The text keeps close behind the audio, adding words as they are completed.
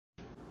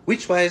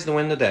Which way is the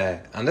wind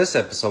today? On this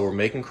episode, we're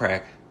making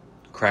cracked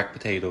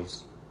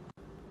potatoes.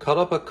 Cut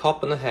up a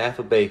cup and a half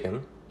of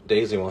bacon.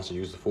 Daisy wants to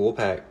use the full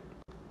pack.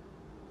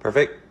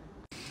 Perfect.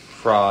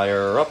 Fry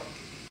her up.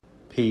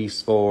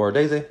 Piece for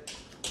Daisy.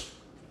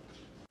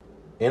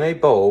 In a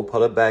bowl,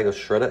 put a bag of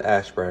shredded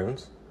ash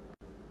browns,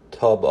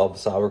 tub of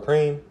sour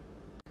cream,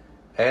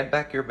 add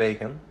back your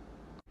bacon,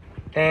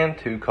 and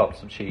 2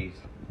 cups of cheese.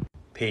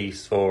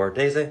 Piece for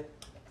Daisy.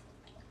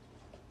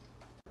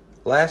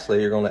 Lastly,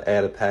 you're going to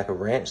add a pack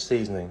of ranch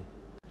seasoning.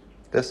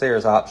 This here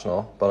is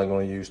optional, but I'm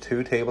going to use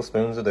 2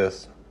 tablespoons of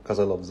this because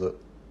I loves it.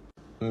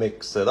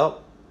 Mix it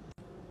up.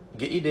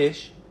 Get your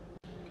dish,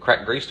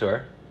 crack grease to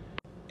her,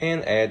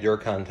 and add your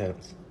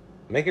contents.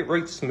 Make it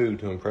right smooth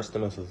to impress the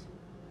missus.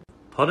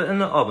 Put it in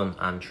the oven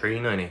on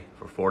 390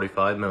 for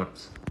 45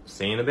 minutes.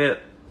 See you in a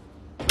bit.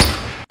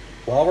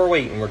 While we're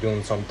waiting, we're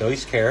doing some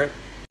diced carrot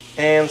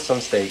and some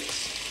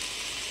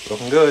steaks.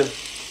 Looking good.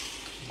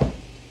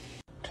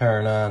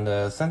 Turn on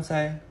the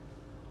sensei.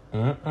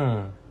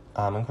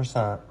 Almond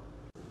croissant.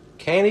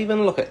 Can't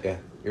even look at you.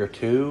 You're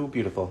too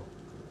beautiful.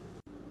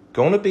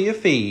 Gonna be a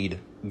feed.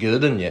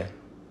 Good on ya.